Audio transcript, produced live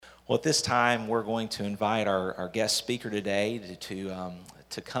Well, at this time, we're going to invite our guest speaker today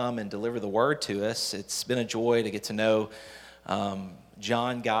to come and deliver the word to us. It's been a joy to get to know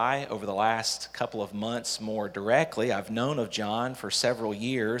John Guy over the last couple of months more directly. I've known of John for several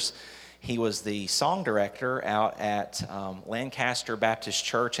years. He was the song director out at Lancaster Baptist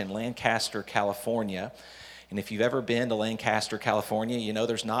Church in Lancaster, California. And if you've ever been to Lancaster, California, you know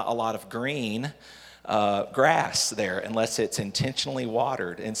there's not a lot of green grass there unless it's intentionally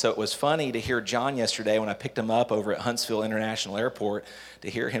watered. And so it was funny to hear John yesterday when I picked him up over at Huntsville International Airport, to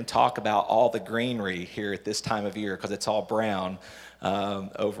hear him talk about all the greenery here at this time of year, because it's all brown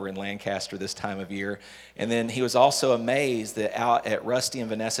over in Lancaster this time of year. And then he was also amazed that out at Rusty and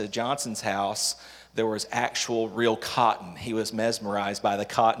Vanessa Johnson's house, there was actual real cotton. He was mesmerized by the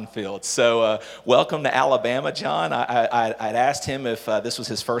cotton fields. So welcome to Alabama, John. I'd asked him if this was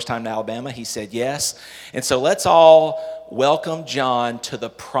his first time to Alabama. He said yes. And so let's all welcome John to the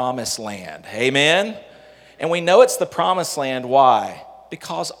promised land. Amen? And we know it's the promised land. Why?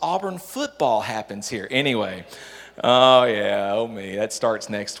 Because Auburn football happens here. Anyway. Oh, yeah. Oh, me. That starts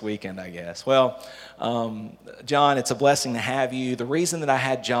next weekend, I guess. Well, John, it's a blessing to have you. The reason that I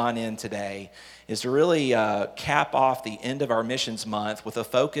had John in today is to really cap off the end of our missions month with a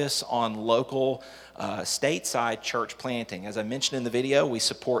focus on local stateside church planting. As I mentioned in the video, we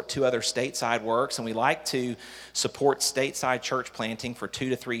support 2 other stateside works, and we like to support stateside church planting for 2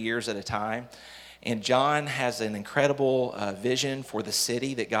 to 3 years at a time. And John has an incredible vision for the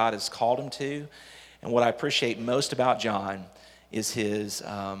city that God has called him to. And what I appreciate most about John is his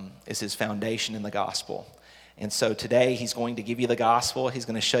foundation in the gospel. And so today he's going to give you the gospel. He's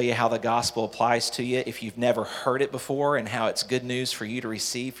going to show you how the gospel applies to you if you've never heard it before, and how it's good news for you to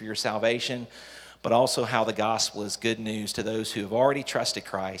receive for your salvation, but also how the gospel is good news to those who have already trusted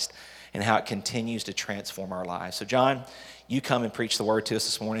Christ, and how it continues to transform our lives. So John, you come and preach the word to us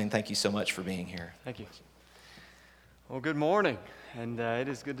this morning. Thank you so much for being here. Thank you. Well, good morning. And it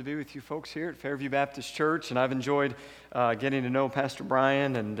is good to be with you folks here at Fairview Baptist Church. And I've enjoyed getting to know Pastor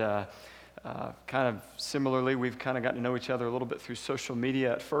Brian, and kind of similarly, we've kind of gotten to know each other a little bit through social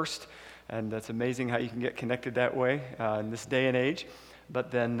media at first. And that's amazing how you can get connected that way in this day and age.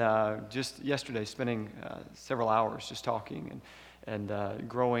 But then just yesterday, spending several hours just talking and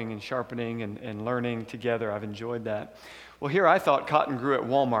growing and sharpening and learning together. I've enjoyed that. Well, here I thought cotton grew at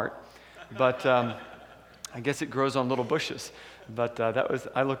Walmart, but I guess it grows on little bushes. But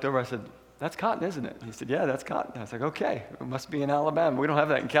I looked over, I said, "That's cotton, isn't it?" He said, "Yeah, that's cotton." I was like, "Okay, it must be in Alabama. We don't have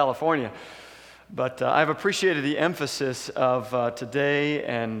that in California." But I've appreciated the emphasis of today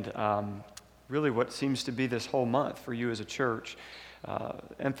and really what seems to be this whole month for you as a church,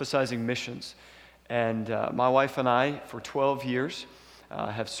 emphasizing missions. And my wife and I, for 12 years,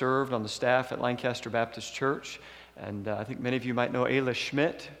 have served on the staff at Lancaster Baptist Church. And I think many of you might know Ayla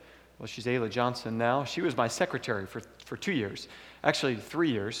Schmidt. Well, she's Ayla Johnson now. She was my secretary for 2 years, actually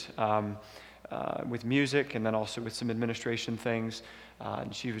 3 years, with music and then also with some administration things.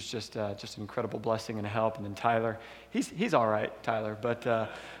 And she was just an incredible blessing and a help. And then Tyler, he's all right, Tyler,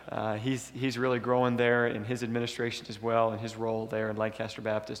 but he's really growing there in his administration as well, and his role there in Lancaster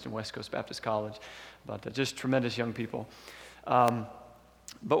Baptist and West Coast Baptist College. But just tremendous young people.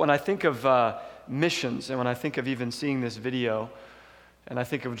 But when I think of missions, and when I think of even seeing this video, and I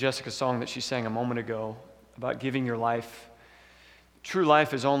think of Jessica's song that she sang a moment ago about giving your life. True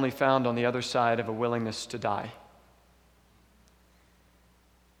life is only found on the other side of a willingness to die.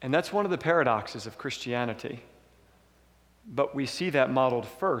 And that's one of the paradoxes of Christianity. But we see that modeled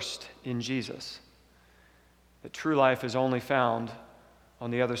first in Jesus. That true life is only found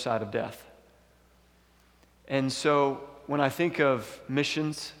on the other side of death. And so when I think of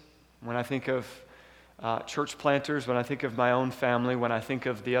missions, when I think of church planters, when I think of my own family, when I think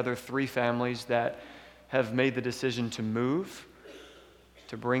of the other 3 families that have made the decision to move,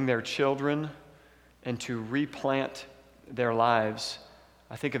 to bring their children, and to replant their lives,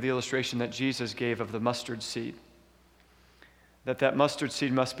 I think of the illustration that Jesus gave of the mustard seed. That mustard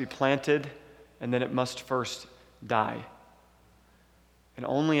seed must be planted, and then it must first die. And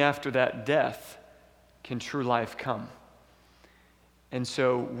only after that death can true life come. And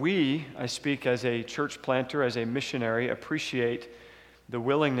so I speak as a church planter, as a missionary, appreciate the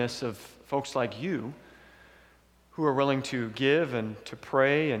willingness of folks like you who are willing to give and to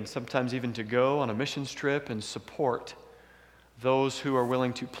pray and sometimes even to go on a missions trip and support those who are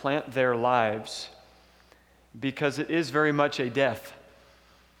willing to plant their lives, because it is very much a death.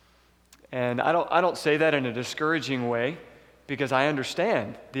 And I don't say that in a discouraging way, because I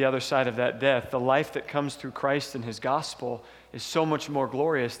understand the other side of that death. The life that comes through Christ and His gospel is so much more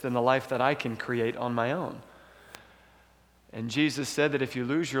glorious than the life that I can create on my own. And Jesus said that if you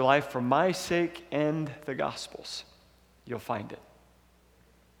lose your life for my sake and the gospel's, you'll find it.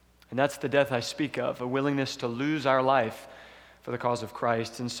 And that's the death I speak of, a willingness to lose our life for the cause of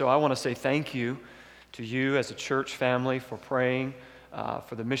Christ. And so I want to say thank you to you as a church family for praying,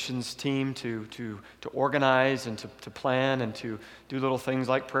 for the missions team to organize and to plan and to do little things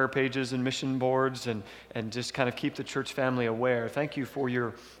like prayer pages and mission boards and just kind of keep the church family aware. Thank you for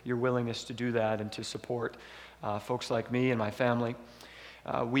your willingness to do that and to support folks like me and my family.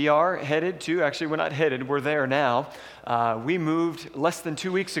 We are headed to, actually we're not headed, we're there now. We moved less than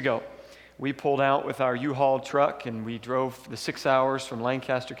 2 weeks ago. We pulled out with our U-Haul truck and we drove the 6 hours from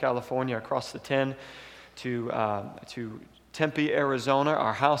Lancaster, California across the 10 to Tempe, Arizona.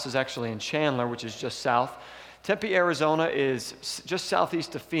 Our house is actually in Chandler, which is just south. Tempe, Arizona is just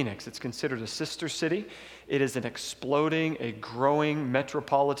southeast of Phoenix. It's considered a sister city. It is an exploding, a growing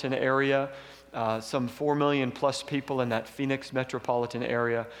metropolitan area. Some 4 million plus people in that Phoenix metropolitan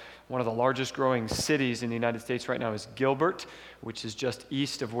area. One of the largest growing cities in the United States right now is Gilbert, which is just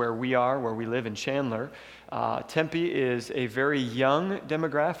east of where we are, where we live in Chandler. Tempe is a very young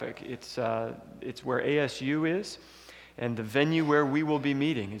demographic. It's where ASU is, and the venue where we will be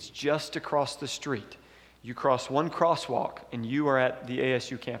meeting is just across the street. You cross one crosswalk, and you are at the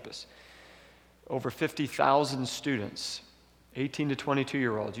ASU campus. Over 50,000 students, 18 to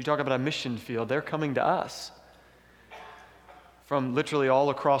 22-year-olds. You talk about a mission field, they're coming to us from literally all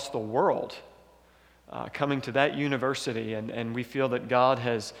across the world, coming to that university, and we feel that God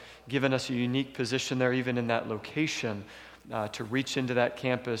has given us a unique position there, even in that location, to reach into that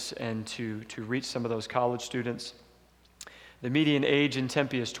campus and to reach some of those college students. The median age in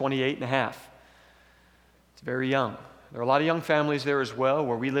Tempe is 28 and a half. It's very young. There are a lot of young families there as well.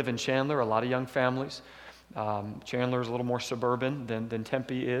 Where we live in Chandler, a lot of young families. Chandler is a little more suburban than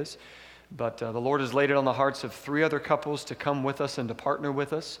Tempe is. But the Lord has laid it on the hearts of 3 other couples to come with us and to partner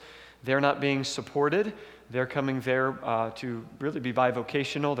with us. They're not being supported. They're coming there to really be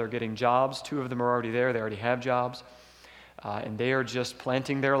bivocational. They're getting jobs. 2 of them are already there. They already have jobs. And they are just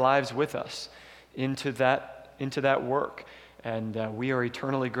planting their lives with us into that work. And we are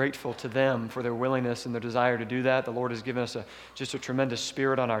eternally grateful to them for their willingness and their desire to do that. The Lord has given us just a tremendous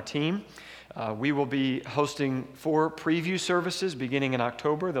spirit on our team. We will be hosting 4 preview services beginning in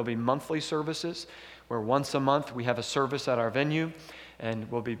October. There'll be monthly services where once a month we have a service at our venue, and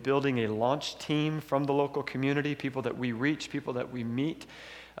we'll be building a launch team from the local community, people that we reach, people that we meet,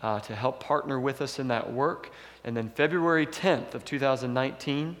 to help partner with us in that work. And then February 10th of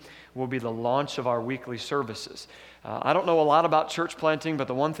 2019 will be the launch of our weekly services. I don't know a lot about church planting, but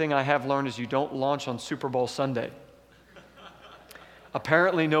the one thing I have learned is you don't launch on Super Bowl Sunday.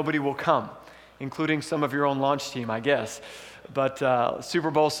 Apparently nobody will come, including some of your own launch team, I guess. But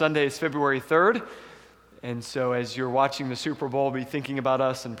Super Bowl Sunday is February 3rd. And so as you're watching the Super Bowl, be thinking about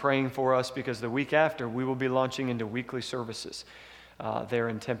us and praying for us, because the week after, we will be launching into weekly services there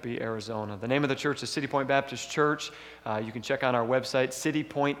in Tempe, Arizona. The name of the church is City Point Baptist Church. You can check on our website,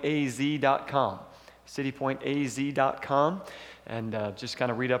 citypointaz.com. citypointaz.com, and just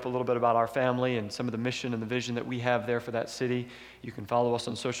kind of read up a little bit about our family and some of the mission and the vision that we have there for that city. You can follow us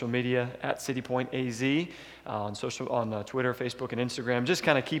on social media at citypointaz, on Twitter, Facebook, and Instagram. Just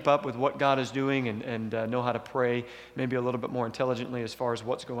kind of keep up with what God is doing and know how to pray maybe a little bit more intelligently as far as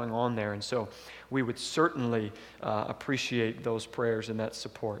what's going on there. And so we would certainly appreciate those prayers and that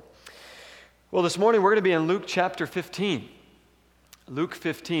support. Well, this morning we're going to be in Luke chapter 15. Luke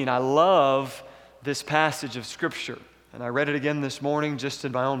 15. I love this passage of Scripture. And I read it again this morning just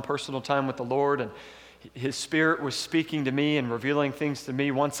in my own personal time with the Lord, and His Spirit was speaking to me and revealing things to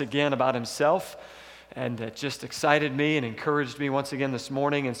me once again about Himself, and it just excited me and encouraged me once again this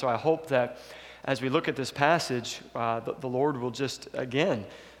morning. And so I hope that as we look at this passage, the Lord will just, again,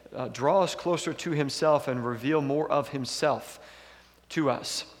 draw us closer to Himself and reveal more of Himself to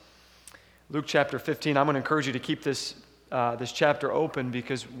us. Luke chapter 15, I'm going to encourage you to keep this chapter open,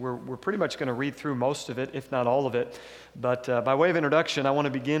 because we're pretty much going to read through most of it, if not all of it. But by way of introduction, I want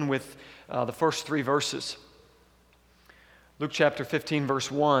to begin with the first 3 verses. Luke chapter 15, verse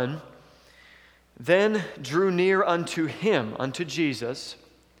 1. Then drew near unto him, unto Jesus,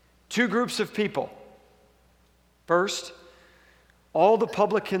 2 groups of people. First, all the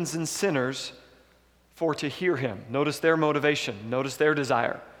publicans and sinners for to hear him. Notice their motivation. Notice their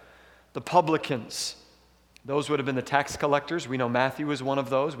desire. The publicans. Those would have been the tax collectors. We know Matthew was one of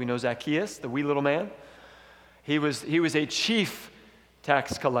those. We know Zacchaeus, the wee little man. He was a chief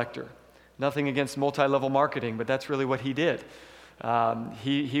tax collector. Nothing against multi-level marketing, but that's really what he did.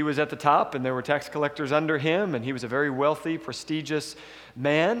 He was at the top, and there were tax collectors under him, and he was a very wealthy, prestigious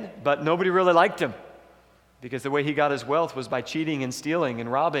man, but nobody really liked him. because the way he got his wealth was by cheating and stealing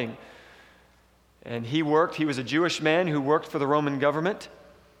and robbing. And he was a Jewish man who worked for the Roman government,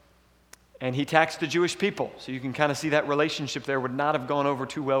 and he taxed the Jewish people. So you can kind of see that relationship there would not have gone over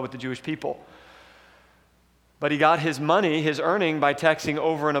too well with the Jewish people. But he got his money, his earning, by taxing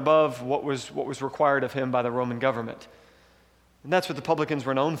over and above what was required of him by the Roman government. And that's what the publicans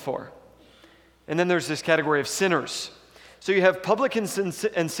were known for. And then there's this category of sinners. So you have publicans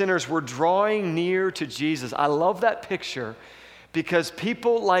and sinners were drawing near to Jesus. I love that picture because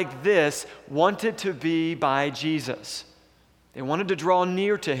people like this wanted to be by Jesus. They wanted to draw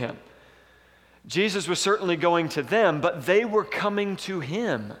near to him. Jesus was certainly going to them, but they were coming to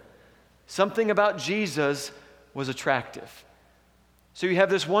him. Something about Jesus was attractive. So you have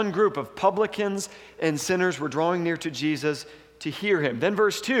this one group of publicans and sinners were drawing near to Jesus to hear him. Then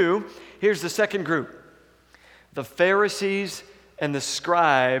verse 2, here's the second group. The Pharisees and the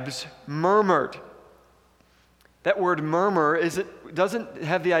scribes murmured. That word murmur doesn't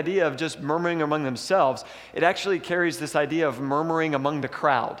have the idea of just murmuring among themselves. It actually carries this idea of murmuring among the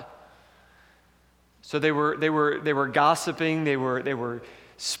crowd. So they were gossiping, they were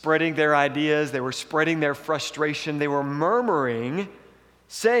spreading their ideas, they were spreading their frustration, they were murmuring,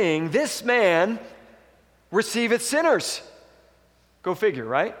 saying, "This man receiveth sinners." Go figure,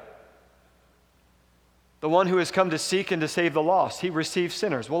 right? The one who has come to seek and to save the lost, he receives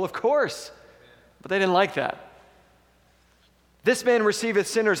sinners. Well, of course, but they didn't like that. This man receiveth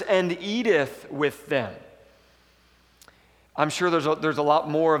sinners and eateth with them. I'm sure there's a lot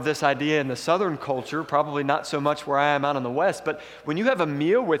more of this idea in the Southern culture, probably not so much where I am out in the West, but when you have a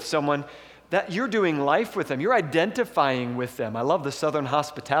meal with someone, that you're doing life with them, you're identifying with them. I love the Southern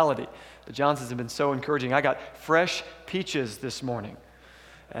hospitality. The Johnsons have been so encouraging. I got fresh peaches this morning,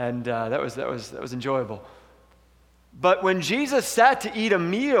 and that was enjoyable. But when Jesus sat to eat a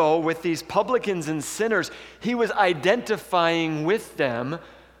meal with these publicans and sinners, he was identifying with them,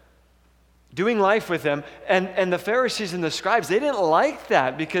 doing life with them, and the Pharisees and the scribes, they didn't like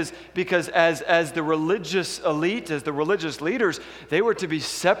that because as the religious elite, as the religious leaders, they were to be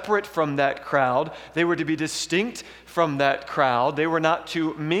separate from that crowd. They were to be distinct from that crowd. They were not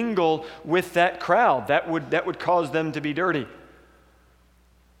to mingle with that crowd. That would cause them to be dirty.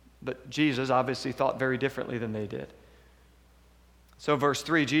 But Jesus obviously thought very differently than they did. So verse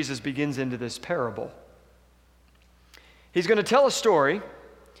 3, Jesus begins into this parable. He's going to tell a story,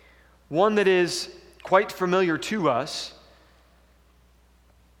 one that is quite familiar to us,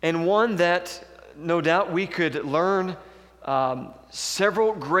 and one that no doubt we could learn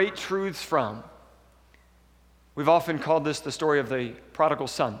several great truths from. We've often called this the story of the prodigal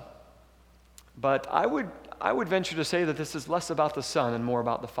son. But I would venture to say that this is less about the son and more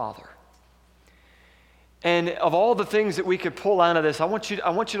about the father. And of all the things that we could pull out of this, I want you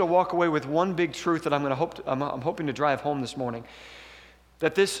to walk away with one big truth that I'm hoping to drive home this morning.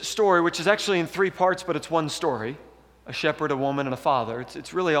 That this story, which is actually in 3 parts, but it's one story, a shepherd, a woman, and a father.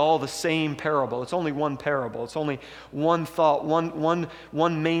 It's really all the same parable. It's only one parable. It's only one thought,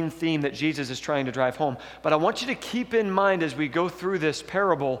 one main theme that Jesus is trying to drive home. But I want you to keep in mind as we go through this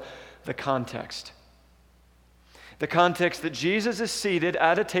parable, the context. The context that Jesus is seated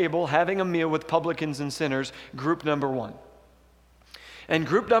at a table having a meal with publicans and sinners, group number 1. And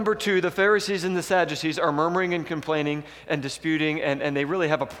group number 2, the Pharisees and the Sadducees, are murmuring and complaining and disputing, and they really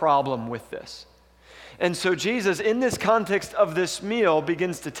have a problem with this. And so Jesus, in this context of this meal,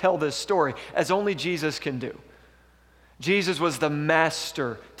 begins to tell this story, as only Jesus can do. Jesus was the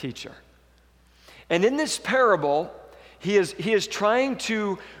master teacher. And in this parable, he is trying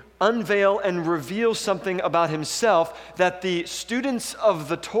to unveil and reveal something about himself that the students of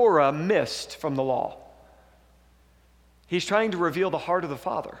the Torah missed from the law. He's trying to reveal the heart of the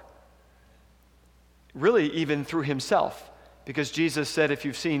Father, really even through himself, because Jesus said, "If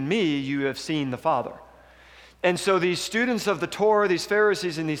you've seen me, you have seen the Father." And so these students of the Torah, these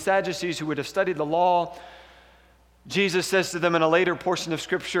Pharisees and these Sadducees who would have studied the law, Jesus says to them in a later portion of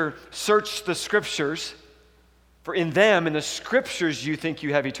Scripture, "Search the Scriptures, for in them, in the Scriptures, you think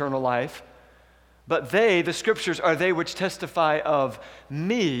you have eternal life. But they, the Scriptures, are they which testify of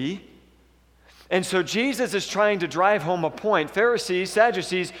me." And so Jesus is trying to drive home a point. Pharisees,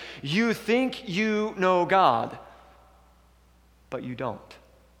 Sadducees, you think you know God, but you don't.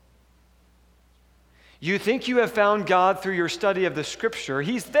 You think you have found God through your study of the Scripture.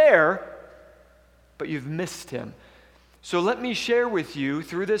 He's there, but you've missed him. So let me share with you,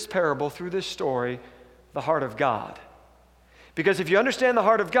 through this parable, through this story, the heart of God. Because if you understand the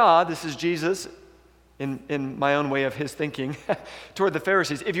heart of God, this is Jesus in my own way of his thinking toward the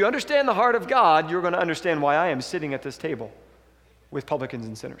Pharisees. If you understand the heart of God, you're going to understand why I am sitting at this table with publicans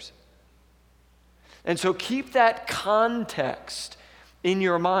and sinners. And so keep that context in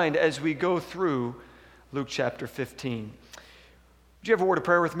your mind as we go through Luke chapter 15. Would you have a word of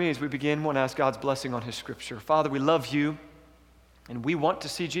prayer with me as we begin? I want to ask God's blessing on his scripture. Father, we love you, and we want to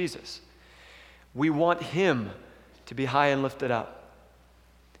see Jesus. We want him to be high and lifted up.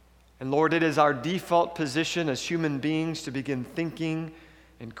 And Lord, it is our default position as human beings to begin thinking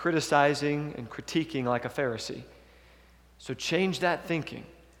and criticizing and critiquing like a Pharisee. So change that thinking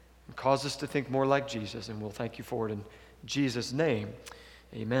and cause us to think more like Jesus, and we'll thank you for it in Jesus' name.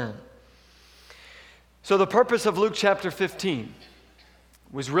 Amen. So the purpose of Luke chapter 15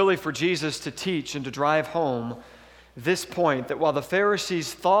 was really for Jesus to teach and to drive home this point, that while the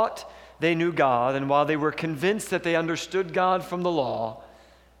Pharisees thought they knew God, and while they were convinced that they understood God from the law,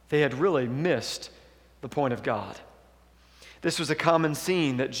 they had really missed the point of God. This was a common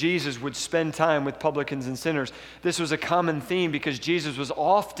scene that Jesus would spend time with publicans and sinners. This was a common theme because Jesus was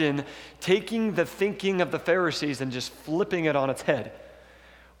often taking the thinking of the Pharisees and just flipping it on its head.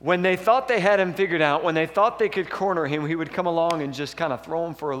 When they thought they had him figured out, when they thought they could corner him, he would come along and just kind of throw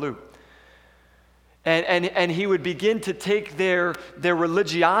him for a loop. And he would begin to take their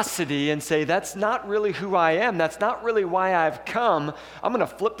religiosity and say, that's not really who I am. That's not really why I've come. I'm going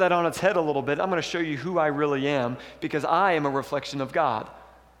to flip that on its head a little bit. I'm going to show you who I really am, because I am a reflection of God.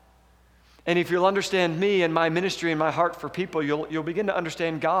 And if you'll understand me and my ministry and my heart for people, you'll begin to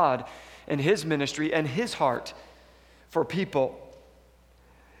understand God and his ministry and his heart for people.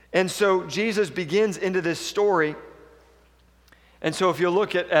 And so Jesus begins into this story. And so if you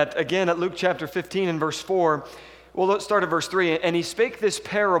look at Luke chapter 15 and verse 4, well, let's start at verse 3. And he spake this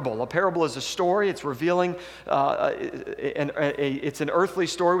parable. A parable is a story. It's revealing, it's an earthly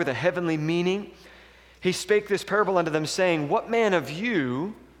story with a heavenly meaning. He spake this parable unto them, saying, What man of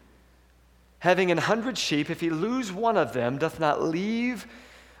you, having 100 sheep, if he lose one of them, doth not leave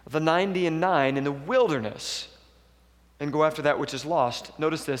the 99 in the wilderness and go after that which is lost?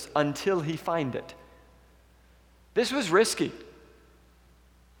 Notice this, until he find it. This was risky,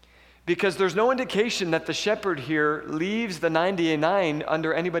 because there's no indication that the shepherd here leaves the 99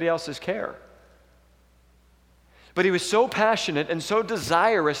 under anybody else's care. But he was so passionate and so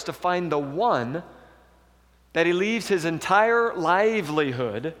desirous to find the one that he leaves his entire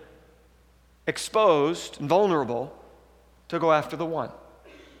livelihood exposed and vulnerable to go after the one.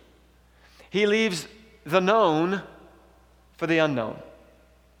 He leaves the known for the unknown.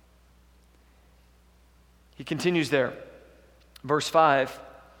 He continues there. Verse 5,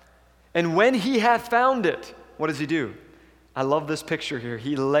 and when he hath found it, what does he do? I love this picture here.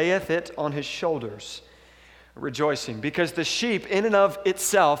 He layeth it on his shoulders, rejoicing, because the sheep in and of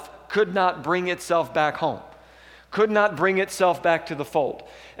itself could not bring itself back home, could not bring itself back to the fold.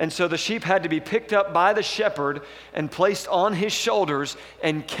 And so the sheep had to be picked up by the shepherd and placed on his shoulders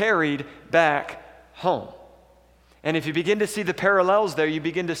and carried back home. And if you begin to see the parallels there, you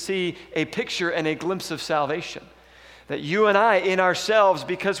begin to see a picture and a glimpse of salvation. That you and I, in ourselves,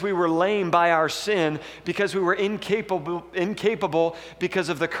 because we were lame by our sin, because we were incapable because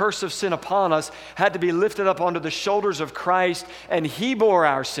of the curse of sin upon us, had to be lifted up onto the shoulders of Christ, and he bore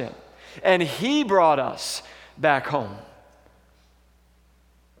our sin, and he brought us back home.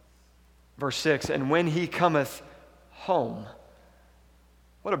 Verse 6, and when he cometh home.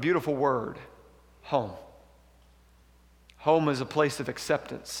 What a beautiful word, home. Home is a place of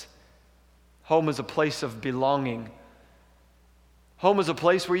acceptance. Home is a place of belonging. Home is a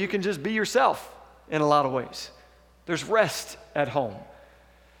place where you can just be yourself in a lot of ways. There's rest at home.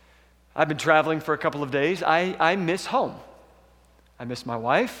 I've been traveling for a couple of days. I miss home. I miss my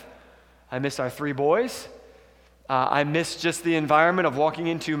wife. I miss our 3 boys. I miss just the environment of walking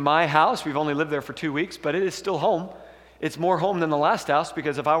into my house. We've only lived there for 2 weeks, but it is still home. It's more home than the last house,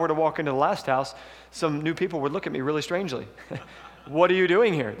 because if I were to walk into the last house, some new people would look at me really strangely. What are you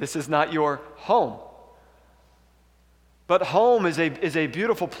doing here? This is not your home. But home is a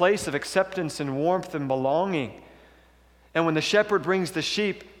beautiful place of acceptance and warmth and belonging. And when the shepherd brings the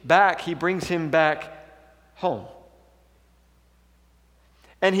sheep back, he brings him back home.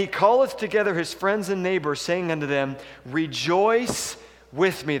 And he calleth together his friends and neighbors, saying unto them, Rejoice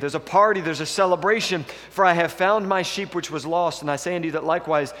with me. There's a party, there's a celebration, for I have found my sheep which was lost. And I say unto you that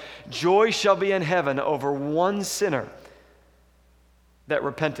likewise joy shall be in heaven over one sinner that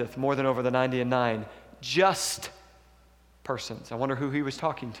repenteth more than over the 99 just persons. I wonder who he was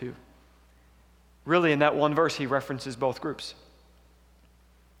talking to. Really, in that one verse, he references both groups.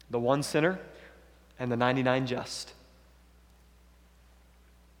 The one sinner and the 99 just.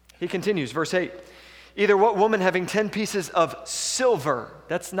 He continues, verse 8. Either what woman having 10 pieces of silver,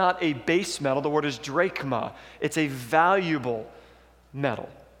 that's not a base metal, the word is drachma, it's a valuable metal.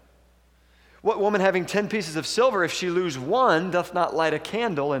 What woman having 10 pieces of silver, if she lose one, doth not light a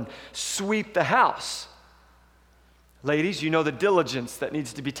candle and sweep the house? Ladies, you know the diligence that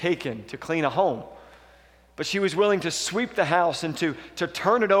needs to be taken to clean a home. But she was willing to sweep the house and to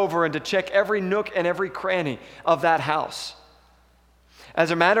turn it over and to check every nook and every cranny of that house.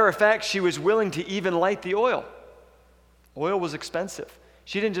 As a matter of fact, she was willing to even light the oil. Oil was expensive.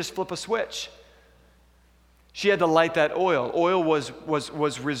 She didn't just flip a switch. She had to light that oil. Oil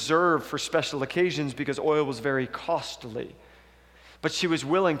was reserved for special occasions because oil was very costly. But she was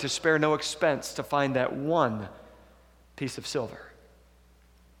willing to spare no expense to find that one piece of silver.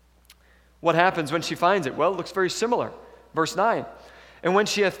 What happens when she finds it? Well, it looks very similar. Verse 9. And when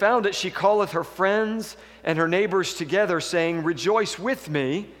she hath found it, she calleth her friends and her neighbors together, saying, Rejoice with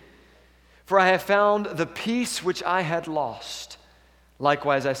me, for I have found the piece which I had lost.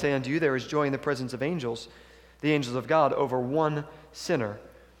 Likewise, I say unto you, there is joy in the presence of angels, the angels of God, over one sinner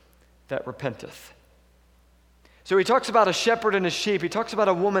that repenteth. So he talks about a shepherd and a sheep. He talks about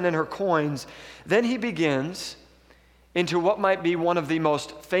a woman and her coins. Then he begins into what might be one of the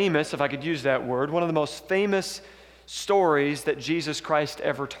most famous, if I could use that word, one of the most famous stories that Jesus Christ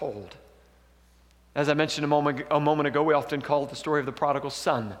ever told. As I mentioned a moment ago, we often call it the story of the prodigal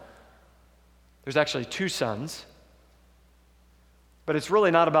son. There's actually two sons, but it's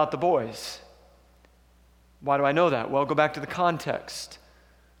really not about the boys. Why do I know that? Well, go back to the context.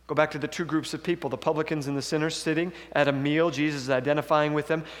 Go back to the two groups of people, the publicans and the sinners sitting at a meal. Jesus is identifying with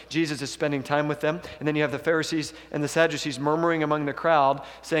them. Jesus is spending time with them. And then you have the Pharisees and the Sadducees murmuring among the crowd,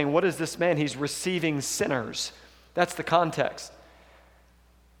 saying, what is this man? He's receiving sinners. That's the context.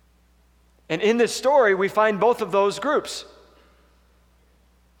 And in this story, we find both of those groups.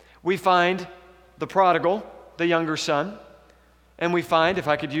 We find the prodigal, the younger son, and we find, if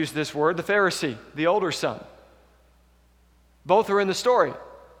I could use this word, the Pharisee, the older son. Both are in the story.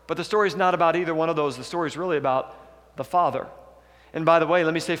 But the story is not about either one of those. The story is really about the Father. And by the way,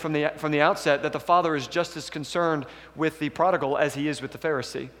 let me say from the outset that the Father is just as concerned with the prodigal as he is with the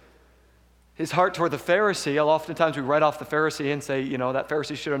Pharisee. His heart toward the Pharisee, oftentimes we write off the Pharisee and say, that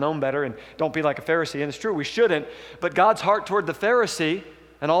Pharisee should have known better and don't be like a Pharisee. And it's true, we shouldn't. But God's heart toward the Pharisee,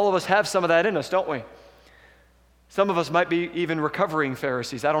 and all of us have some of that in us, don't we? Some of us might be even recovering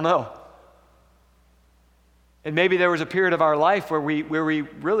Pharisees. I don't know. And maybe there was a period of our life where we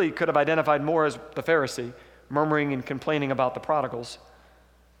really could have identified more as the Pharisee, murmuring and complaining about the prodigals.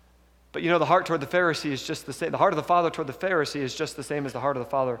 But the heart toward the Pharisee is just the same. The heart of the Father toward the Pharisee is just the same as the heart of the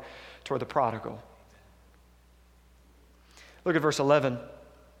Father toward the prodigal. Look at verse 11.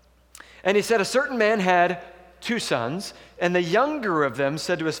 And he said, a certain man had 2 sons, and the younger of them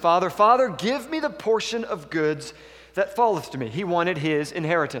said to his father, Father, give me the portion of goods that falleth to me. He wanted his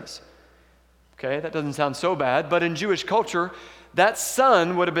inheritance. Okay, that doesn't sound so bad, but in Jewish culture, that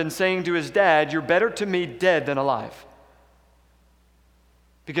son would have been saying to his dad, you're better to me dead than alive.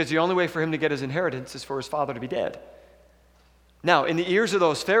 Because the only way for him to get his inheritance is for his father to be dead. Now, in the ears of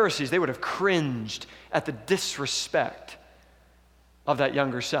those Pharisees, they would have cringed at the disrespect of that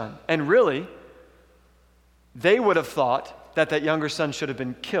younger son. And really, they would have thought that younger son should have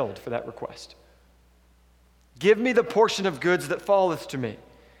been killed for that request. Give me the portion of goods that falleth to me.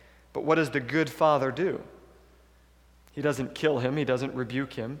 But what does the good father do? He doesn't kill him. He doesn't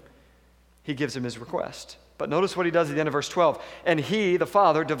rebuke him. He gives him his request. But notice what he does at the end of verse 12. And he, the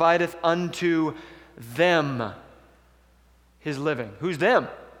father, divideth unto them his living. Who's them?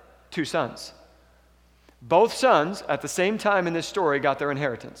 2 sons. Both sons, at the same time in this story, got their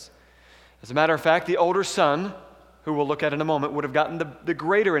inheritance. As a matter of fact, the older son, who we'll look at in a moment, would have gotten the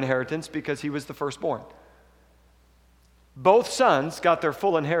greater inheritance because he was the firstborn. Both sons got their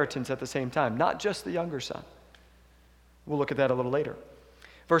full inheritance at the same time, not just the younger son. We'll look at that a little later.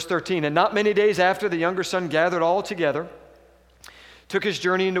 Verse 13, and not many days after, the younger son gathered all together, took his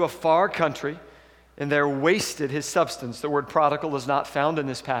journey into a far country, and there wasted his substance. The word prodigal is not found in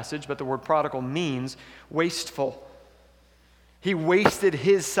this passage, but the word prodigal means wasteful. He wasted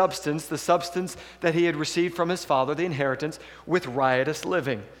his substance, the substance that he had received from his father, the inheritance, with riotous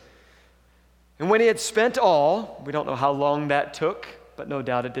living. And when he had spent all, we don't know how long that took, but no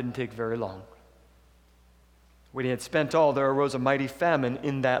doubt it didn't take very long. When he had spent all, there arose a mighty famine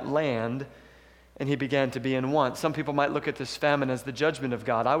in that land, and he began to be in want. Some people might look at this famine as the judgment of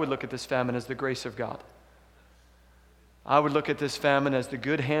God. I would look at this famine as the grace of God. I would look at this famine as the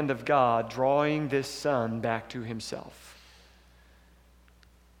good hand of God drawing this son back to himself.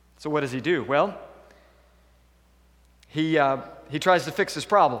 So what does he do? Well, he tries to fix his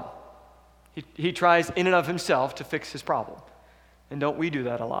problem. He tries in and of himself to fix his problem. And don't we do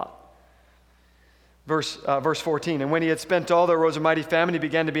that a lot? Verse 14, and when he had spent all, there arose a mighty famine. He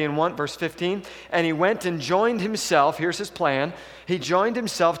began to be in want. Verse 15, and he went and joined himself. Here's his plan. He joined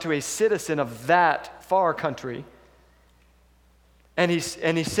himself to a citizen of that far country, and he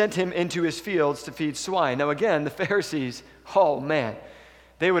sent him into his fields to feed swine. Now again, the Pharisees, oh man,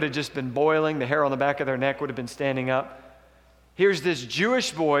 they would have just been boiling. The hair on the back of their neck would have been standing up. Here's this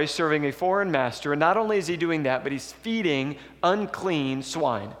Jewish boy serving a foreign master, and not only is he doing that, but he's feeding unclean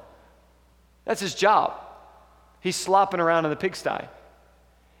swine. That's his job. He's slopping around in the pigsty.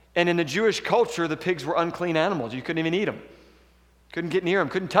 And in the Jewish culture, the pigs were unclean animals. You couldn't even eat them. Couldn't get near them,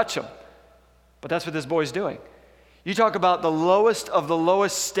 couldn't touch them. But that's what this boy's doing. You talk about the lowest of the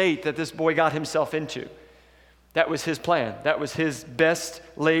lowest state that this boy got himself into. That was his plan. That was his best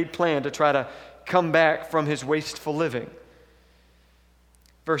laid plan to try to come back from his wasteful living.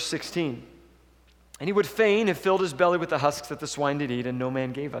 Verse 16, and he would fain have filled his belly with the husks that the swine did eat, and no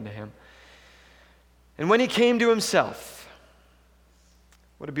man gave unto him. And when he came to himself,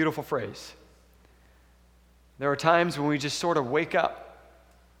 what a beautiful phrase. There are times when we just sort of wake up.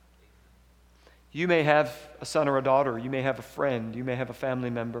 You may have a son or a daughter, you may have a friend, you may have a family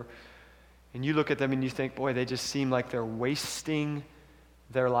member, and you look at them and you think, boy, they just seem like they're wasting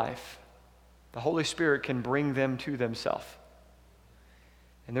their life. The Holy Spirit can bring them to themselves.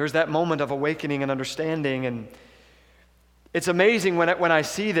 And there's that moment of awakening and understanding, and it's amazing when I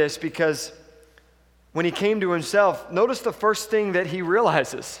see this, because when he came to himself, notice the first thing that he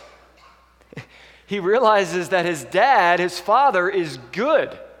realizes. He realizes that his dad, his father, is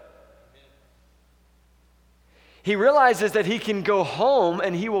good. He realizes that he can go home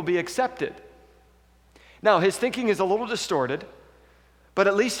and he will be accepted. Now, his thinking is a little distorted, but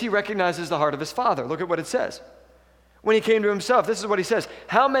at least he recognizes the heart of his father. Look at what it says. When he came to himself, this is what he says.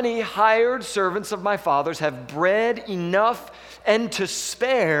 How many hired servants of my father's have bread enough and to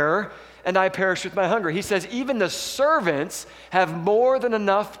spare, and I perish with my hunger? He says, even the servants have more than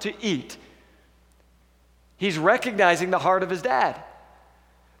enough to eat. He's recognizing the heart of his dad,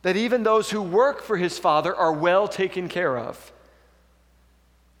 that even those who work for his father are well taken care of.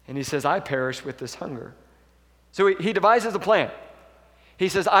 And he says, I perish with this hunger. So he devises a plan. He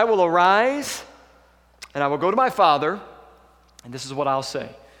says, I will arise and I will go to my father, and this is what I'll say.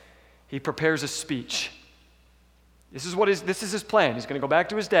 He prepares a speech. This is his plan. He's going to go back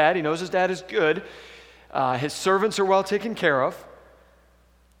to his dad. He knows his dad is good. His servants are well taken care of.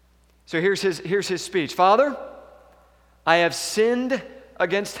 So here's his speech. Father, I have sinned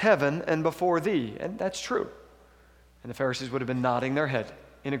against heaven and before thee. And that's true. And the Pharisees would have been nodding their head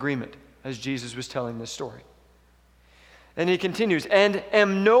in agreement as Jesus was telling this story. And he continues, and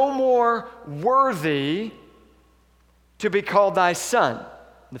am no more worthy to be called thy son.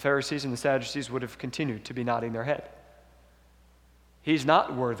 And the Pharisees and the Sadducees would have continued to be nodding their head. He's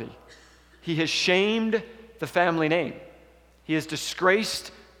not worthy. He has shamed the family name. He has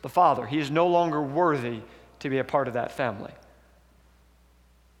disgraced the father. He is no longer worthy to be a part of that family.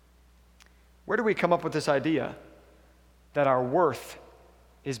 Where do we come up with this idea that our worth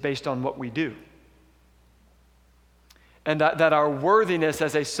is based on what we do? And that our worthiness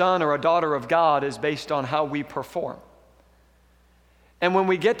as a son or a daughter of God is based on how we perform. And when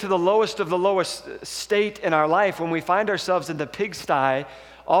we get to the lowest of the lowest state in our life, when we find ourselves in the pigsty,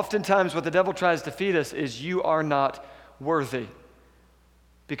 oftentimes what the devil tries to feed us is you are not worthy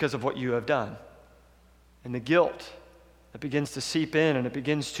because of what you have done. And the guilt that begins to seep in, and it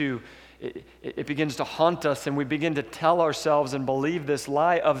begins to haunt us, and we begin to tell ourselves and believe this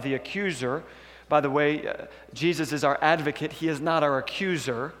lie of the accuser. By the way, Jesus is our advocate. He is not our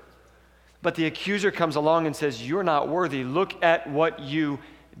accuser. But the accuser comes along and says, you're not worthy. Look at what you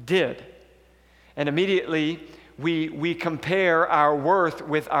did. And immediately we compare our worth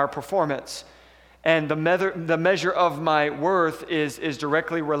with our performance. And the measure of my worth is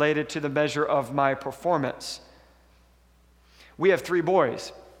directly related to the measure of my performance. We have 3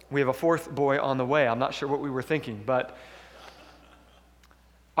 boys. We have a 4th boy on the way. I'm not sure what we were thinking, but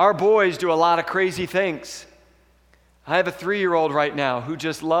our boys do a lot of crazy things. I have a 3-year-old right now who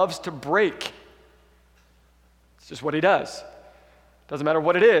just loves to break. It's just what he does. Doesn't matter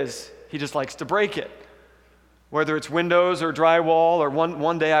what it is, he just likes to break it. Whether it's windows or drywall, or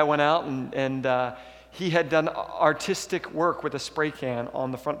one day I went out and he had done artistic work with a spray can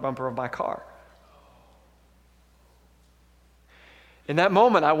on the front bumper of my car. In that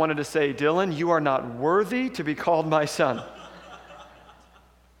moment, I wanted to say, Dylan, you are not worthy to be called my son.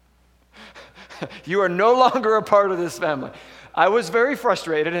 You are no longer a part of this family. I was very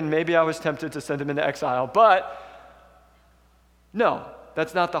frustrated, and maybe I was tempted to send him into exile, but no,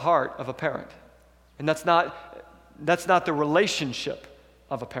 that's not the heart of a parent. And that's not the relationship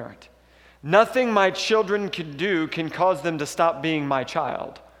of a parent. Nothing my children can do can cause them to stop being my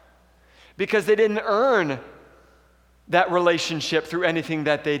child, because they didn't earn that relationship through anything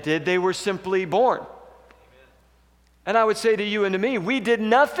that they did. They were simply born. And I would say to you and to me, we did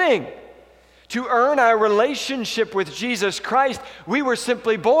nothing to earn our relationship with Jesus Christ. We were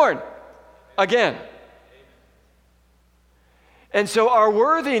simply born again. And so our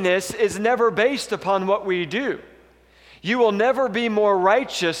worthiness is never based upon what we do. You will never be more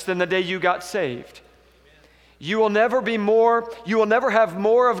righteous than the day you got saved. You will never have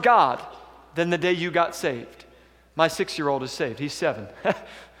more of God than the day you got saved. My 6-year-old is saved. He's 7.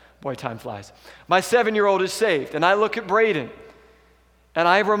 Boy, time flies. My 7-year-old is saved, and I look at Braden, and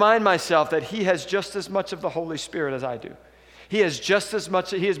I remind myself that he has just as much of the Holy Spirit as I do. He has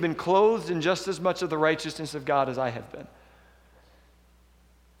been clothed in just as much of the righteousness of God as I have been.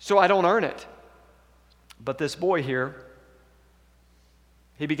 So I don't earn it. But this boy here,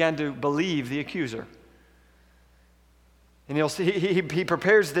 he began to believe the accuser. And he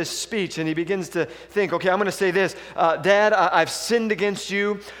prepares this speech, and he begins to think, okay, I'm going to say this. Dad, I've sinned against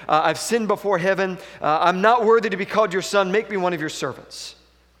you. I've sinned before heaven. I'm not worthy to be called your son. Make me one of your servants.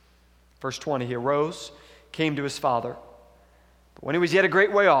 Verse 20, he arose, came to his father. But when he was yet a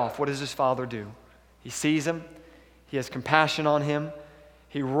great way off, what does his father do? He sees him. He has compassion on him.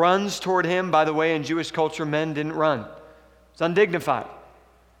 He runs toward him. By the way, in Jewish culture, men didn't run. It's undignified.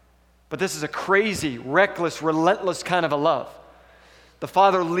 But this is a crazy, reckless, relentless kind of a love. The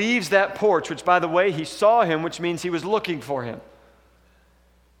father leaves that porch, which, by the way, he saw him, which means he was looking for him.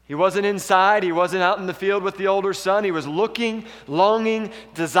 He wasn't inside. He wasn't out in the field with the older son. He was looking, longing,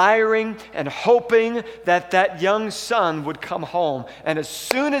 desiring, and hoping that that young son would come home. And as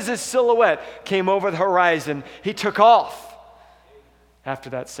soon as his silhouette came over the horizon, he took off after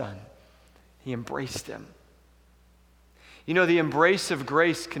that son. He embraced him. You know, the embrace of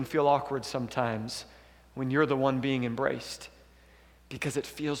grace can feel awkward sometimes when you're the one being embraced, because it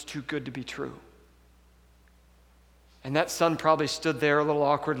feels too good to be true. And that son probably stood there a little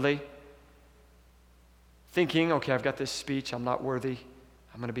awkwardly, thinking, okay, I've got this speech, I'm not worthy,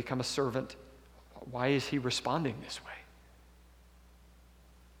 I'm going to become a servant. Why is he responding this way?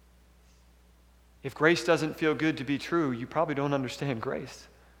 If grace doesn't feel good to be true, you probably don't understand grace.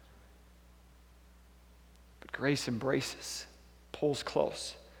 But grace embraces, pulls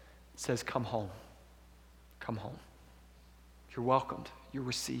close, says, come home. Come home. You're welcomed. You're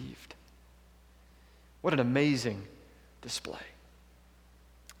received. What an amazing display.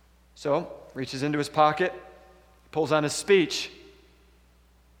 So, reaches into his pocket, pulls on his speech.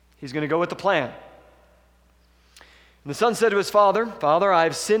 He's going to go with the plan. And the son said to his father, Father, I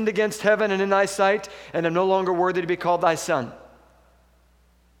have sinned against heaven and in thy sight, and am no longer worthy to be called thy son.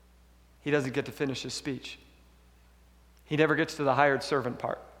 He doesn't get to finish his speech. He never gets to the hired servant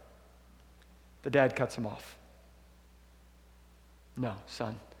part. The dad cuts him off. No,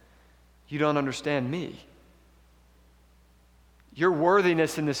 son, you don't understand me. Your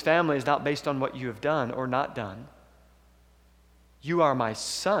worthiness in this family is not based on what you have done or not done. You are my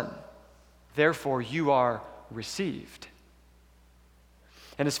son. Therefore, you are received.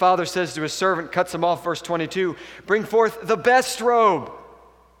 And his father says to his servant, cuts him off, verse 22, bring forth the best robe.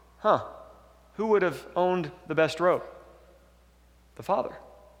 Who would have owned the best robe? The father.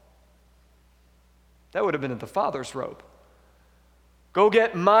 That would have been the father's robe. Go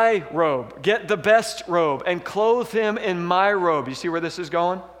get my robe. Get the best robe and clothe him in my robe. You see where this is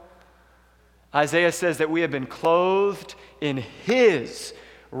going? Isaiah says that we have been clothed in his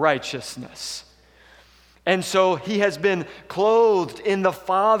righteousness. And so he has been clothed in the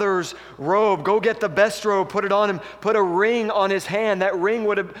Father's robe. Go get the best robe, put it on him, put a ring on his hand. That ring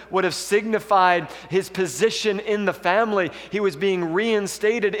would have signified his position in the family. He was being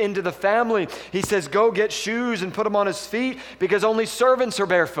reinstated into the family. He says, go get shoes and put them on his feet, because only servants are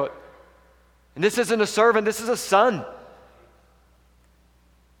barefoot. And this isn't a servant, this is a son.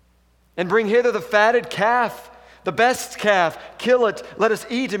 And bring hither the fatted calf, the best calf, kill it, let us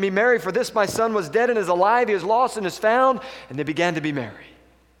eat and be merry, for this my son was dead and is alive, he is lost and is found. And they began to be merry.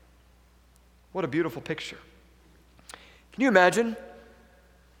 What a beautiful picture. Can you imagine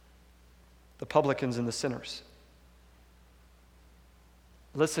the publicans and the sinners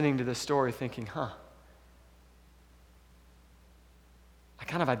listening to this story thinking, I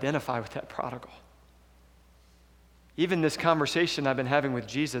kind of identify with that prodigal. Even this conversation I've been having with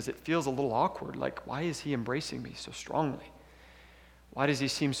Jesus, it feels a little awkward. Like, why is he embracing me so strongly? Why does he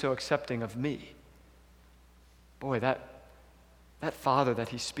seem so accepting of me? Boy, that father that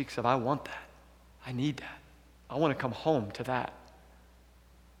he speaks of, I want that. I need that. I want to come home to that.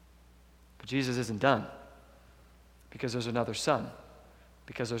 But Jesus isn't done, because there's another son,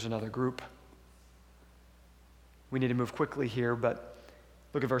 because there's another group. We need to move quickly here, but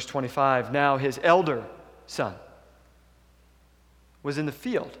look at verse 25. Now his elder son was in the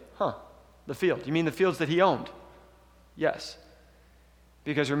field. The field. You mean the fields that he owned? Yes.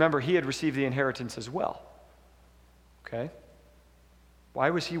 Because remember, he had received the inheritance as well. Okay? Why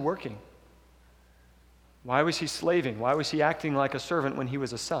was he working? Why was he slaving? Why was he acting like a servant when he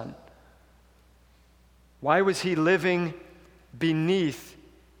was a son? Why was he living beneath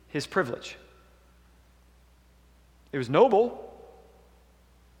his privilege? It was noble.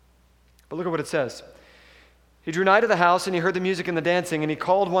 But look at what it says. He drew nigh to the house, and he heard the music and the dancing, and he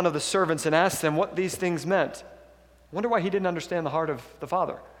called one of the servants and asked them what these things meant. I wonder why he didn't understand the heart of the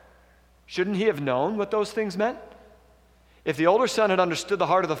father. Shouldn't he have known what those things meant? If the older son had understood the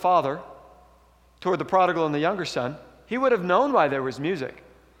heart of the father toward the prodigal and the younger son, he would have known why there was music.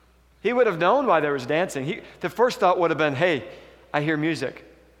 He would have known why there was dancing. The first thought would have been, hey, I hear music.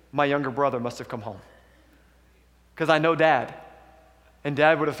 My younger brother must have come home. Because I know Dad. And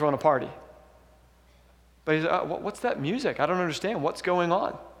Dad would have thrown a party. But he's what's that music? I don't understand. What's going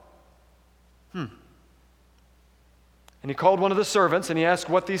on? And he called one of the servants, and he asked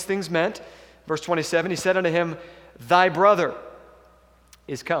what these things meant. Verse 27, he said unto him, Thy brother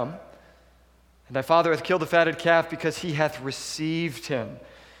is come, and thy father hath killed the fatted calf, because he hath received him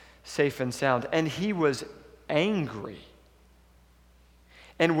safe and sound. And he was angry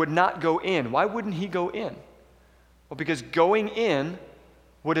and would not go in. Why wouldn't he go in? Well, because going in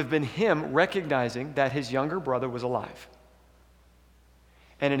would have been him recognizing that his younger brother was alive.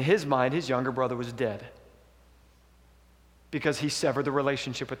 And in his mind, his younger brother was dead, because he severed the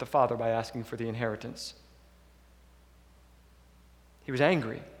relationship with the father by asking for the inheritance. He was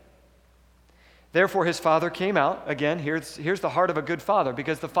angry. Therefore, his father came out. Again, here's the heart of a good father,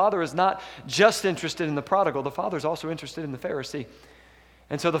 because the father is not just interested in the prodigal. The father is also interested in the Pharisee.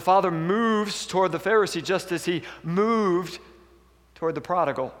 And so the father moves toward the Pharisee just as he moved toward the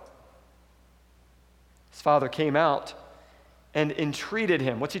prodigal. His father came out and entreated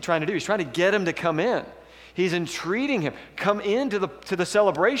him. What's he trying to do? He's trying to get him to come in. He's entreating him. Come into the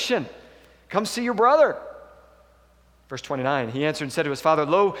celebration. Come see your brother. Verse 29, he answered and said to his father,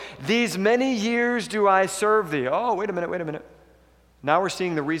 Lo, these many years do I serve thee. Oh, wait a minute. Now we're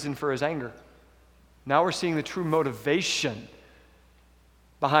seeing the reason for his anger. Now we're seeing the true motivation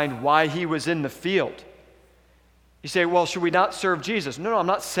behind why he was in the field. You say, well, should we not serve Jesus? No, I'm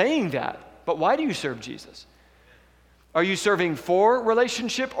not saying that. But why do you serve Jesus? Are you serving for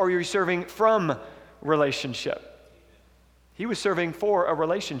relationship, or are you serving from relationship? He was serving for a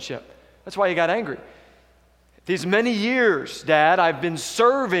relationship. That's why he got angry. These many years, Dad, I've been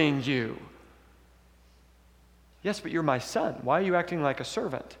serving you. Yes, but you're my son. Why are you acting like a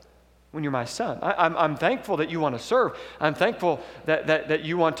servant when you're my son? I'm thankful that you want to serve. I'm thankful that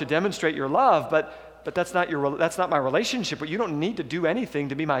you want to demonstrate your love, but that's not my relationship. But you don't need to do anything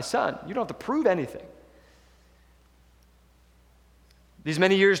to be my son. You don't have to prove anything. These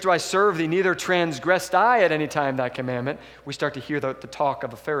many years do I serve thee, neither transgressed I at any time thy commandment. We start to hear the talk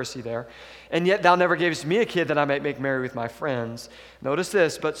of a Pharisee there. And yet thou never gavest me a kid that I might make merry with my friends. Notice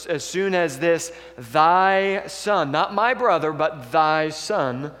this, but as soon as this thy son, not my brother, but thy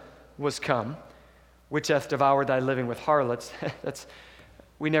son was come, which hath devoured thy living with harlots.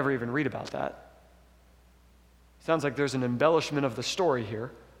 We never even read about that. Sounds like there's an embellishment of the story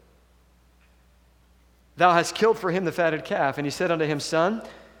here. Thou hast killed for him the fatted calf. And he said unto him, Son,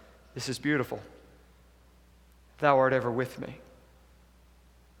 this is beautiful. Thou art ever with me,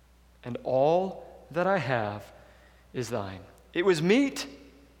 and all that I have is thine. It was meet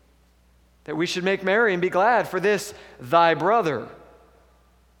that we should make merry and be glad, for this thy brother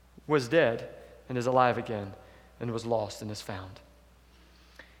was dead and is alive again, and was lost and is found.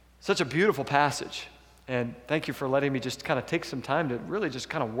 Such a beautiful passage. And thank you for letting me just kind of take some time to really just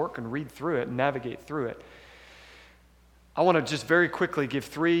kind of work and read through it and navigate through it. I want to just very quickly give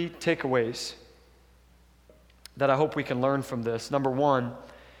 3 takeaways that I hope we can learn from this. Number 1,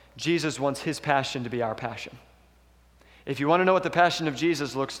 Jesus wants his passion to be our passion. If you want to know what the passion of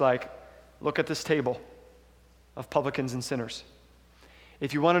Jesus looks like, look at this table of publicans and sinners.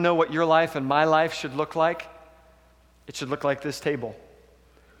 If you want to know what your life and my life should look like, it should look like this table,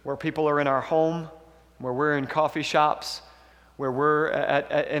 where people are in our home, where we're in coffee shops, where we're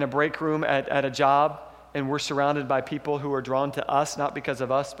in a break room at a job, and we're surrounded by people who are drawn to us, not because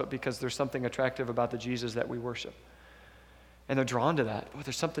of us, but because there's something attractive about the Jesus that we worship. And they're drawn to that. Boy,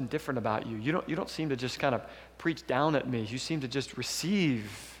 there's something different about you. You don't seem to just kind of preach down at me. You seem to just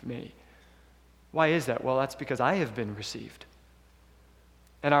receive me. Why is that? Well, that's because I have been received.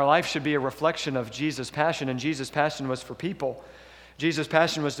 And our life should be a reflection of Jesus' passion, and Jesus' passion was for people. Jesus'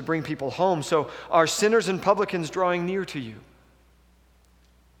 passion was to bring people home. So are sinners and publicans drawing near to you?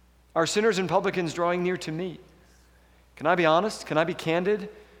 Are sinners and publicans drawing near to me? Can I be honest? Can I be candid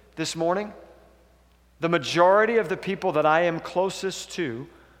this morning? The majority of the people that I am closest to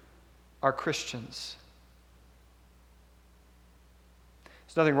are Christians.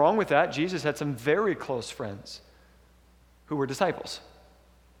 There's nothing wrong with that. Jesus had some very close friends who were disciples.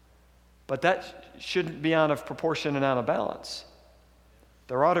 But that shouldn't be out of proportion and out of balance.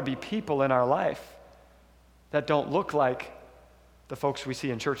 There ought to be people in our life that don't look like the folks we see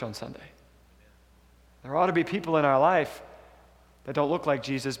in church on Sunday. There ought to be people in our life that don't look like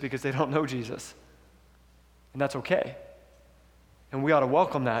Jesus because they don't know Jesus. And that's okay. And we ought to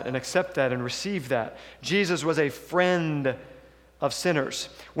welcome that and accept that and receive that. Jesus was a friend of sinners.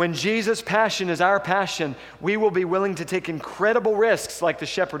 When Jesus' passion is our passion, we will be willing to take incredible risks like the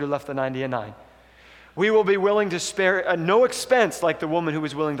shepherd who left the 99. We will be willing to spare at no expense like the woman who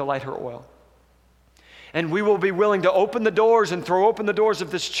was willing to light her oil. And we will be willing to open the doors and throw open the doors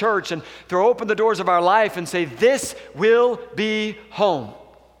of this church and throw open the doors of our life and say, this will be home.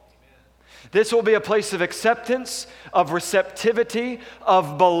 This will be a place of acceptance, of receptivity,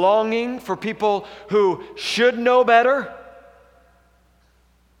 of belonging for people who should know better,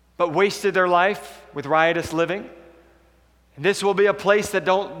 but wasted their life with riotous living. And this will be a place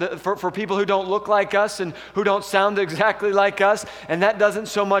for people who don't look like us and who don't sound exactly like us. And that doesn't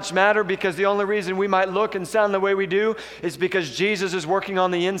so much matter, because the only reason we might look and sound the way we do is because Jesus is working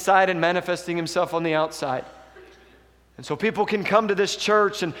on the inside and manifesting himself on the outside. And so people can come to this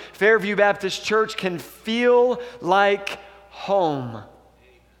church, and Fairview Baptist Church can feel like home.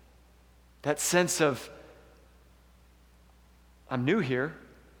 That sense of, I'm new here,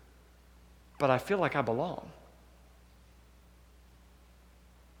 but I feel like I belong.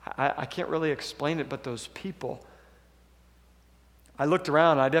 I can't really explain it, but those people, I looked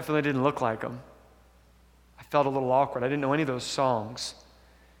around and I definitely didn't look like them. I felt a little awkward. I didn't know any of those songs.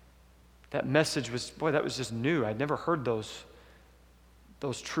 That message was, that was just new. I'd never heard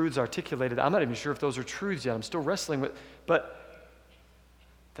those truths articulated. I'm not even sure if those are truths yet. I'm still wrestling with, but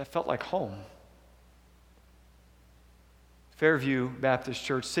that felt like home. Fairview Baptist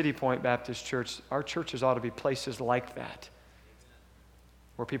Church, City Point Baptist Church, our churches ought to be places like that,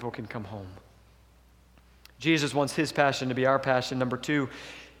 where people can come home. Jesus wants his passion to be our passion. Number two,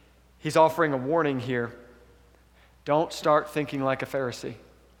 he's offering a warning here. Don't start thinking like a Pharisee.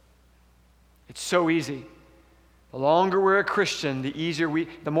 It's so easy. The longer we're a Christian,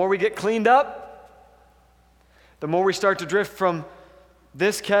 the more we get cleaned up, the more we start to drift from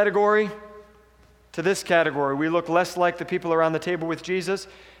this category to this category. We look less like the people around the table with Jesus,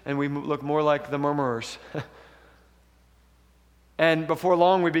 and we look more like the murmurers. And before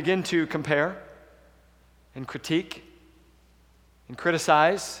long, we begin to compare and critique and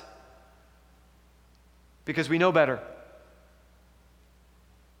criticize because we know better.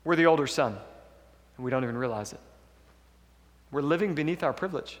 We're the older son, and we don't even realize it. We're living beneath our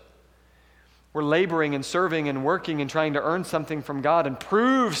privilege. We're laboring and serving and working and trying to earn something from God and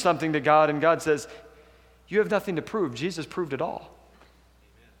prove something to God, and God says, you have nothing to prove. Jesus proved it all.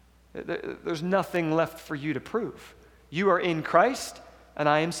 There's nothing left for you to prove. You are in Christ, and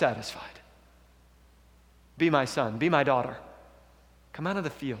I am satisfied. Be my son, be my daughter. Come out of the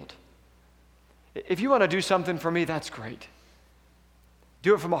field. If you want to do something for me, that's great.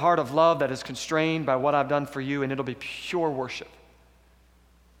 Do it from a heart of love that is constrained by what I've done for you, and it'll be pure worship.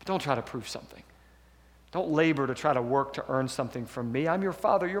 But don't try to prove something. Don't labor to try to work to earn something from me. I'm your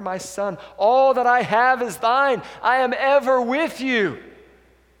father, you're my son. All that I have is thine. I am ever with you.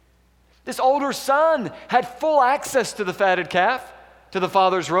 This older son had full access to the fatted calf, to the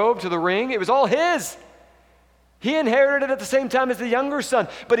father's robe, to the ring. It was all his. He inherited it at the same time as the younger son,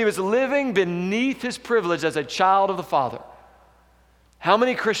 but he was living beneath his privilege as a child of the Father. How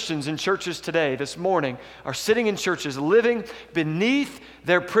many Christians in churches today, this morning, are sitting in churches living beneath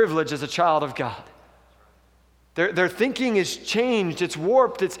their privilege as a child of God? Their thinking is changed, it's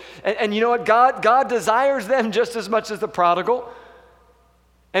warped, and you know what? God desires them just as much as the prodigal.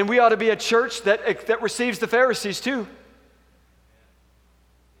 And we ought to be a church that receives the Pharisees too.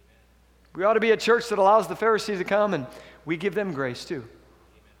 We ought to be a church that allows the Pharisees to come and we give them grace too.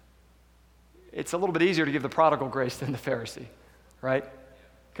 It's a little bit easier to give the prodigal grace than the Pharisee, right?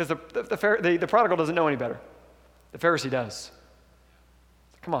 Because the prodigal doesn't know any better. The Pharisee does.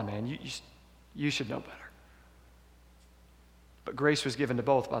 Come on, man, you should know better. But grace was given to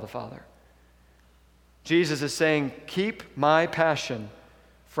both by the Father. Jesus is saying, keep my passion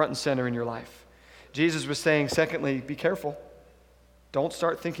front and center in your life. Jesus was saying, secondly, be careful. Don't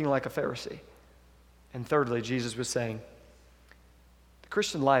start thinking like a Pharisee. And thirdly, Jesus was saying,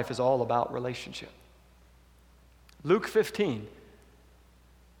 Christian life is all about relationship. Luke 15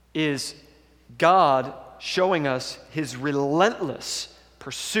 is God showing us his relentless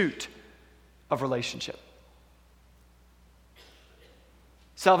pursuit of relationship.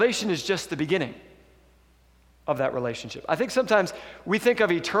 Salvation is just the beginning of that relationship. I think sometimes we think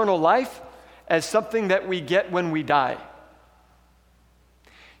of eternal life as something that we get when we die.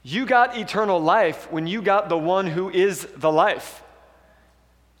 You got eternal life when you got the one who is the life.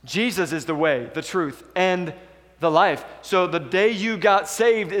 Jesus is the way, the truth, and the life. So the day you got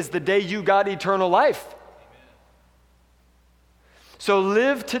saved is the day you got eternal life. So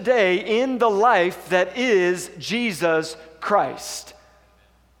live today in the life that is Jesus Christ.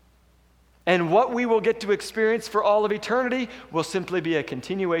 And what we will get to experience for all of eternity will simply be a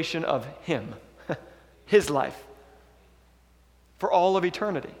continuation of him, his life, for all of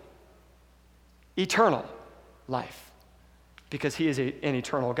eternity. Eternal life, because he is an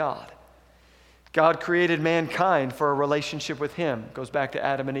eternal God. God created mankind for a relationship with him. Goes back to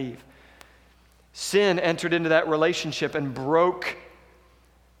Adam and Eve. Sin entered into that relationship and broke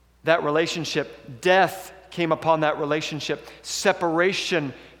that relationship. Death came upon that relationship.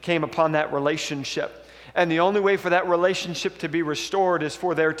 Separation came upon that relationship. And the only way for that relationship to be restored is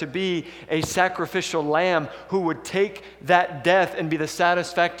for there to be a sacrificial lamb who would take that death and be the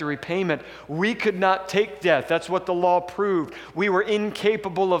satisfactory payment. We could not take death. That's what the law proved. We were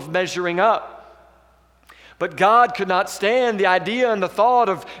incapable of measuring up. But God could not stand the idea and the thought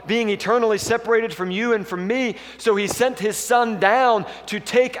of being eternally separated from you and from me, so he sent his son down to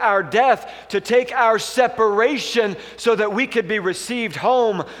take our death, to take our separation, so that we could be received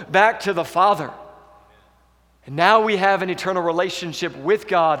home back to the Father. And now we have an eternal relationship with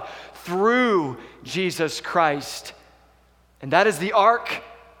God through Jesus Christ. And that is the arc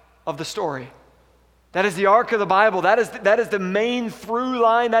of the story. That is the arc of the Bible. That is the main through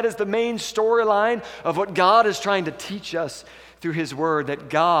line. That is the main storyline of what God is trying to teach us through his word, that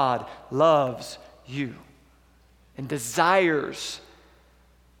God loves you and desires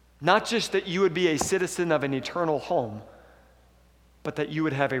not just that you would be a citizen of an eternal home, but that you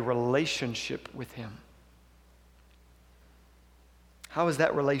would have a relationship with him. How is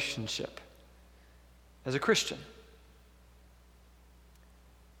that relationship? As a Christian,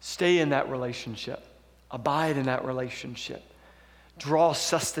 stay in that relationship. Abide in that relationship. Draw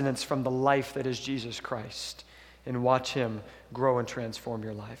sustenance from the life that is Jesus Christ and watch him grow and transform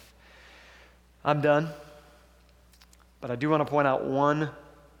your life. I'm done, but I do want to point out one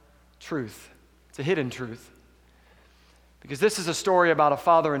truth. It's a hidden truth. Because this is a story about a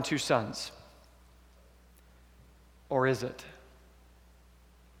father and two sons. Or is it?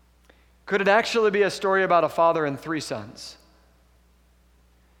 Could it actually be a story about a father and three sons?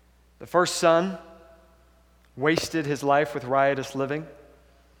 The first son wasted his life with riotous living.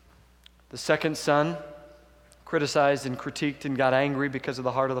 The second son criticized and critiqued and got angry because of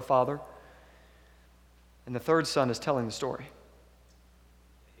the heart of the father. And the third son is telling the story.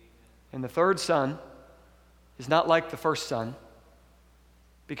 And the third son is not like the first son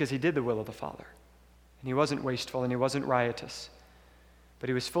because he did the will of the Father. And he wasn't wasteful and he wasn't riotous. But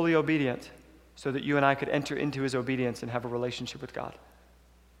he was fully obedient so that you and I could enter into his obedience and have a relationship with God.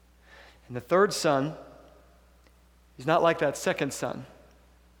 And the third son, he's not like that second son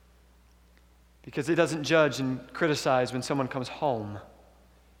because he doesn't judge and criticize when someone comes home,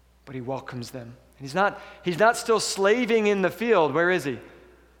 but he welcomes them. And he's not still slaving in the field. Where is he?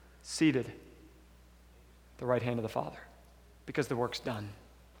 Seated at the right hand of the Father because the work's done.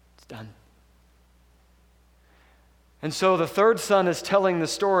 It's done. And so the third son is telling the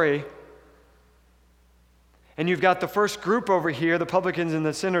story. And you've got the first group over here, the publicans and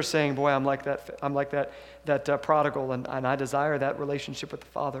the sinners, saying, boy, I'm like that prodigal, and I desire that relationship with the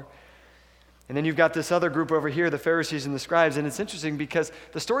Father. And then you've got this other group over here, the Pharisees and the scribes, and it's interesting because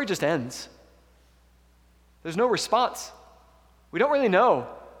the story just ends. There's no response. We don't really know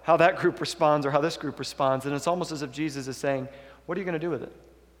how that group responds or how this group responds, and it's almost as if Jesus is saying, what are you going to do with it?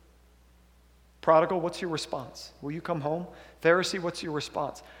 Prodigal, what's your response? Will you come home? Pharisee, what's your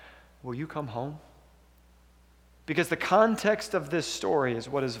response? Will you come home? Because the context of this story is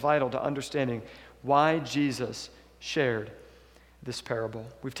what is vital to understanding why Jesus shared this parable.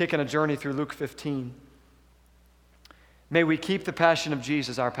 We've taken a journey through Luke 15. May we keep the passion of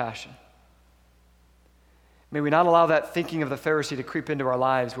Jesus our passion. May we not allow that thinking of the Pharisee to creep into our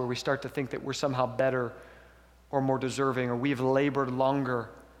lives where we start to think that we're somehow better or more deserving or we've labored longer,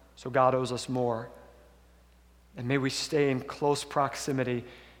 so God owes us more. And may we stay in close proximity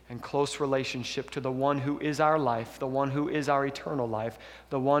and close relationship to the one who is our life, the one who is our eternal life,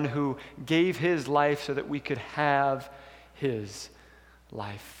 the one who gave his life so that we could have his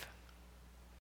life.